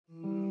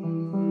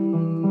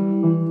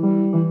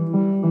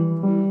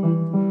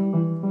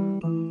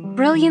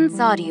Brilliance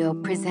Audio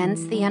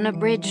presents the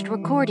unabridged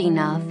recording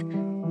of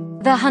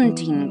The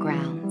Hunting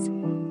Grounds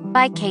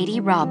by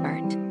Katee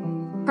Robert,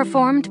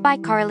 performed by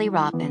Carly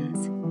Robbins.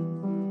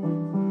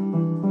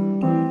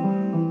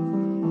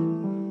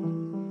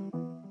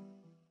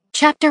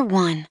 Chapter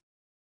 1.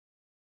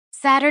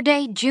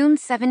 Saturday, June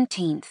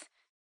 17th,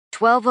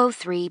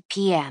 12:03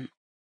 p.m.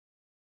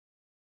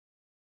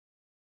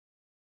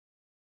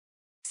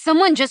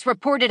 Someone just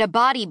reported a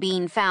body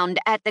being found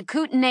at the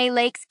Kootenai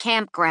Lakes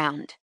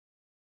campground.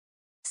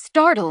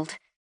 Startled,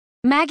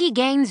 Maggie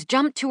Gaines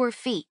jumped to her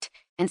feet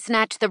and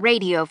snatched the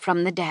radio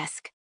from the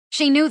desk.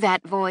 She knew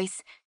that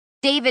voice.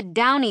 David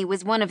Downey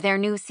was one of their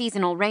new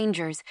seasonal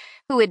rangers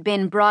who had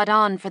been brought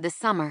on for the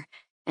summer,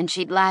 and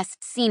she'd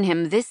last seen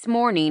him this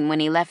morning when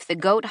he left the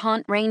Goat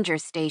Hunt Ranger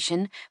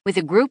Station with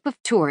a group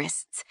of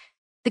tourists.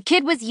 The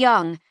kid was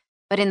young,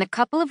 but in the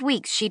couple of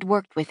weeks she'd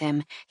worked with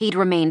him, he'd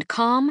remained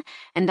calm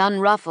and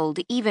unruffled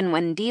even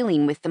when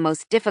dealing with the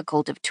most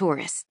difficult of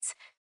tourists.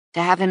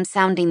 To have him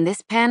sounding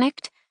this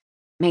panicked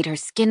made her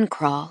skin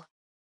crawl.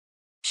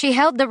 She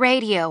held the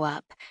radio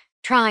up,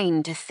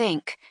 trying to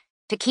think,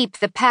 to keep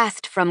the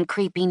past from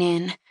creeping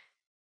in.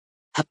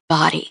 A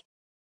body.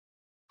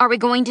 Are we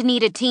going to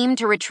need a team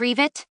to retrieve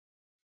it?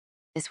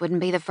 This wouldn't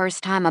be the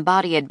first time a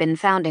body had been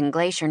found in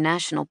Glacier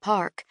National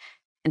Park,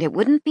 and it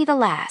wouldn't be the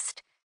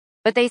last.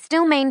 But they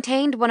still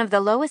maintained one of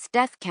the lowest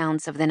death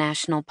counts of the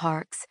national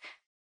parks.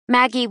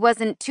 Maggie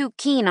wasn't too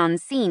keen on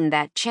seeing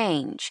that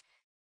change.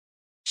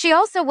 She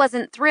also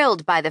wasn't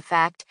thrilled by the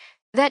fact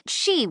that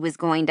she was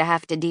going to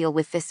have to deal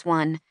with this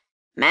one.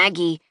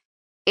 Maggie,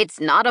 it's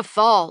not a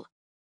fall.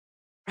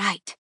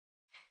 Right.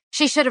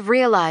 She should have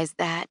realized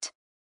that.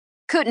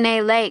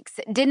 Kootenai Lakes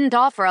didn't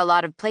offer a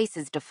lot of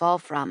places to fall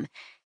from,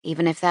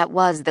 even if that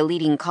was the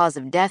leading cause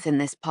of death in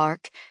this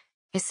park,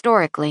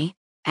 historically,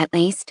 at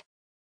least.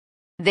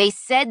 They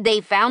said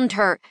they found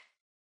her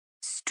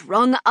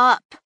strung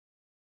up.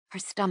 Her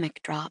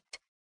stomach dropped.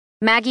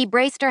 Maggie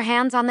braced her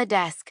hands on the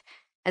desk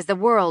as the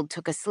world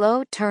took a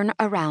slow turn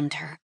around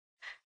her.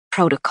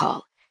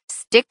 Protocol.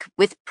 Stick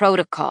with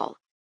protocol.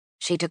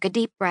 She took a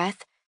deep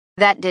breath.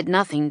 That did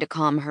nothing to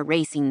calm her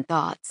racing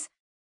thoughts.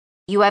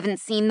 You haven't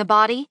seen the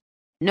body?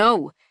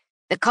 No.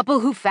 The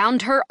couple who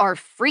found her are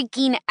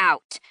freaking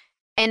out,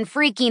 and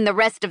freaking the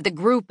rest of the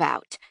group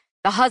out.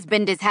 The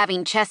husband is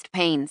having chest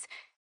pains,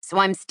 so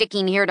I'm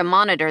sticking here to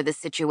monitor the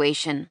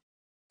situation.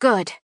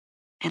 Good.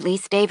 At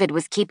least David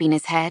was keeping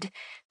his head,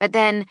 but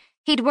then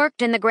he'd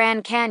worked in the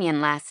Grand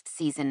Canyon last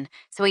season,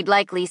 so he'd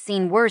likely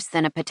seen worse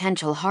than a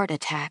potential heart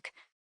attack.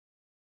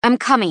 I'm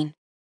coming.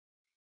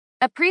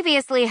 A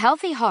previously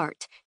healthy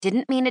heart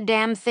didn't mean a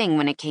damn thing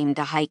when it came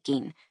to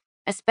hiking,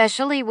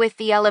 especially with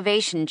the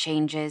elevation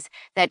changes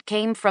that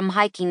came from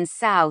hiking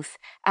south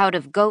out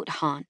of Goat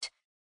Hunt.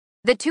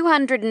 The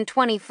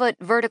 220-foot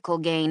vertical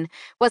gain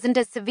wasn't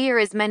as severe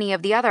as many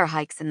of the other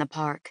hikes in the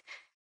park,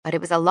 but it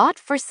was a lot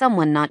for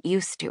someone not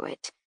used to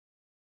it.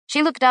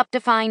 She looked up to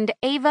find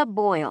Ava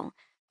Boyle,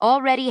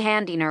 already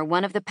handing her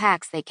one of the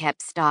packs they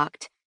kept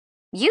stocked.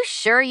 You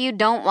sure you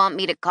don't want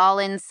me to call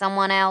in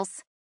someone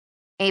else?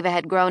 Ava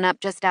had grown up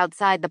just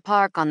outside the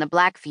park on the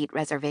Blackfeet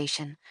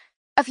Reservation.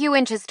 A few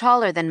inches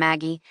taller than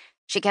Maggie,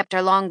 she kept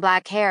her long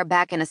black hair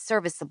back in a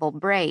serviceable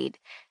braid,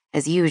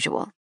 as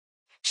usual.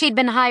 She'd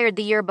been hired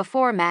the year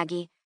before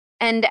Maggie,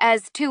 and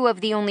as two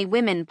of the only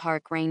women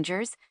park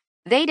rangers,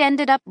 they'd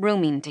ended up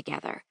rooming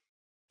together.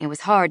 It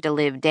was hard to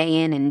live day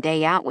in and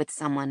day out with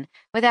someone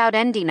without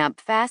ending up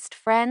fast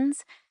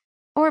friends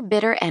or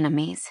bitter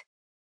enemies.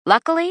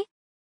 Luckily,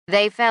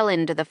 they fell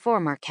into the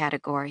former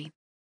category.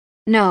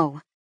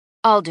 No,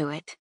 I'll do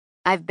it.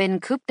 I've been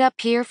cooped up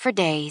here for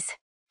days.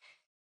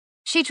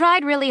 She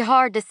tried really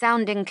hard to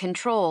sound in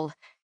control,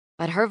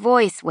 but her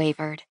voice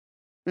wavered.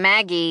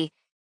 Maggie,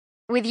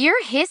 with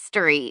your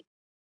history,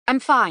 I'm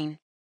fine.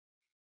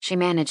 She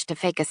managed to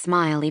fake a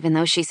smile even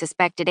though she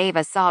suspected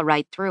Ava saw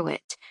right through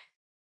it.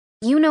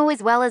 You know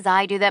as well as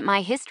I do that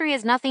my history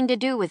has nothing to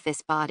do with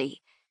this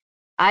body.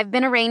 I've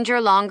been a ranger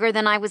longer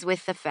than I was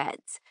with the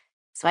feds,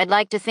 so I'd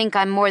like to think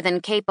I'm more than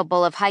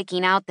capable of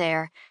hiking out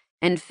there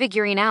and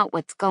figuring out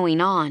what's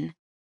going on.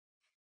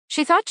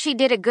 She thought she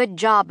did a good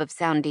job of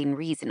sounding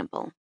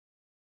reasonable.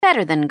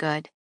 Better than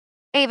good.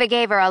 Ava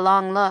gave her a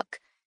long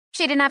look.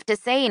 She didn't have to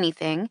say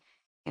anything.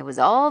 It was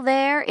all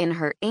there in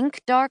her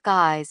ink-dark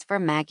eyes for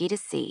Maggie to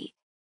see.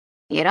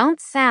 You don't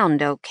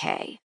sound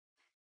okay.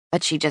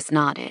 But she just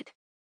nodded.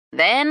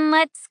 Then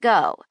let's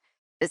go.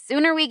 The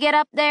sooner we get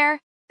up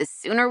there, the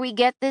sooner we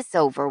get this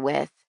over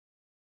with.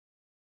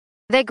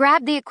 They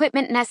grabbed the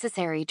equipment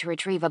necessary to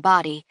retrieve a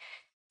body,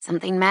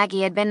 something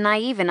Maggie had been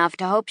naive enough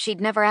to hope she'd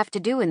never have to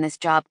do in this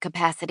job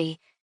capacity,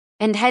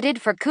 and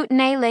headed for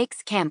Kootenai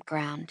Lakes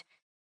campground.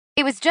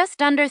 It was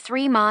just under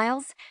 3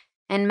 miles,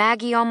 and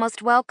Maggie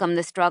almost welcomed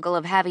the struggle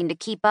of having to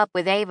keep up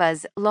with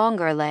Ava's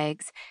longer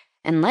legs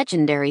and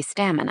legendary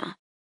stamina.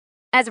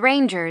 As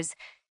rangers,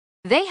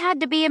 they had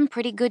to be in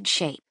pretty good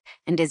shape,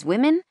 and as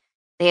women,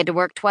 they had to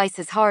work twice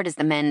as hard as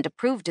the men to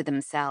prove to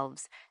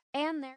themselves and their